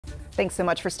Thanks so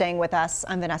much for staying with us.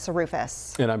 I'm Vanessa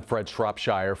Rufus. And I'm Fred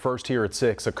Shropshire. First here at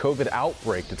 6, a COVID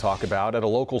outbreak to talk about at a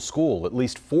local school. At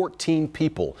least 14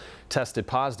 people tested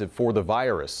positive for the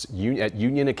virus at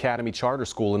Union Academy Charter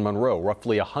School in Monroe.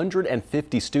 Roughly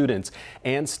 150 students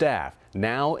and staff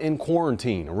now in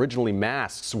quarantine. Originally,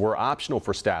 masks were optional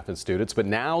for staff and students, but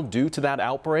now, due to that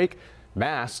outbreak,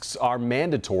 masks are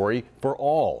mandatory for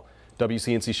all.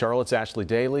 WCNC Charlotte's Ashley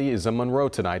Daly is in Monroe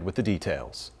tonight with the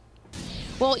details.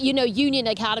 Well, you know, Union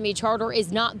Academy Charter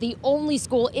is not the only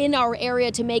school in our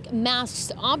area to make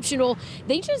masks optional.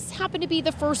 They just happen to be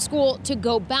the first school to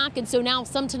go back. And so now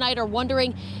some tonight are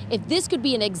wondering if this could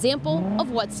be an example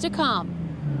of what's to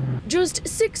come. Just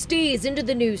 6 days into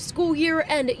the new school year,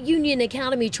 and Union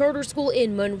Academy Charter School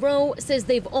in Monroe says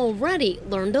they've already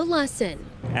learned a lesson.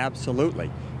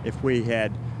 Absolutely. If we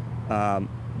had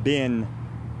been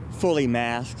fully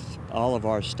masked, all of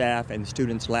our staff and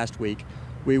students last week,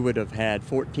 we would have had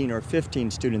 14 or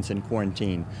 15 students in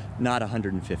quarantine, not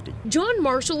 150. John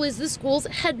Marshall is the school's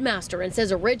headmaster and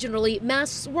says originally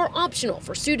masks were optional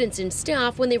for students and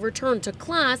staff when they returned to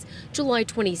class July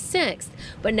 26th.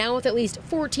 But now with at least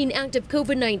 14 active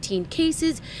COVID-19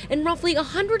 cases and roughly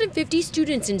 150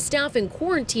 students and staff in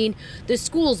quarantine, the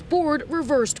school's board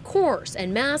reversed course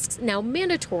and masks now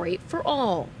mandatory for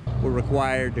all. We're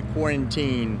required to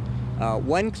quarantine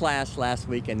one class last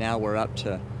week, and now we're up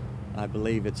to, I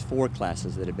believe it's 4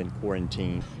 classes that have been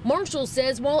quarantined. Marshall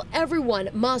says while everyone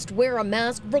must wear a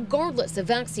mask regardless of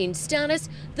vaccine status,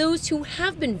 those who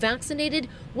have been vaccinated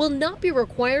will not be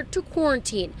required to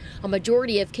quarantine. A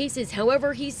majority of cases,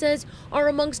 however, he says, are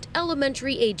amongst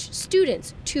elementary-aged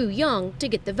students too young to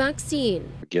get the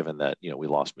vaccine. Given that, we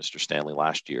lost Mr. Stanley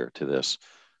last year to this,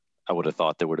 I would have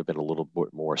thought there would have been a little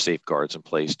bit more safeguards in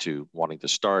place to wanting to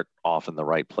start off in the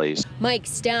right place. Mike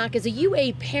Stack is a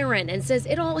UA parent and says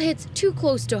it all hits too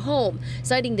close to home,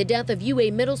 citing the death of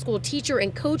UA middle school teacher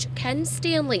and coach Ken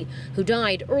Stanley, who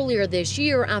died earlier this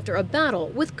year after a battle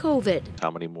with COVID.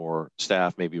 How many more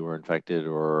staff maybe were infected,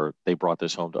 or they brought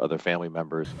this home to other family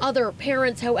members? Other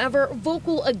parents, however,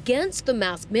 vocal against the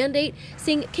mask mandate,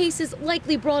 saying cases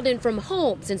likely brought in from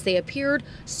home since they appeared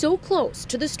so close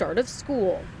to the start of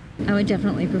school. I would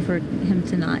definitely prefer him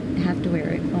to not have to wear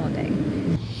it all day.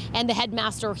 And the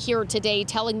headmaster here today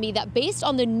telling me that based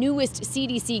on the newest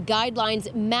CDC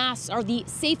guidelines, masks are the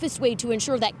safest way to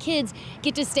ensure that kids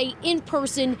get to stay in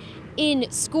person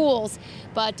in schools.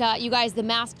 But you guys, the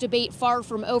mask debate far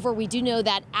from over. We do know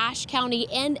that Ashe County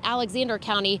and Alexander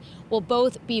County will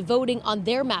both be voting on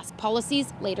their mask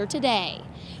policies later today.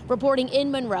 Reporting in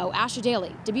Monroe, Ashley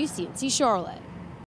Daly, WCNC Charlotte.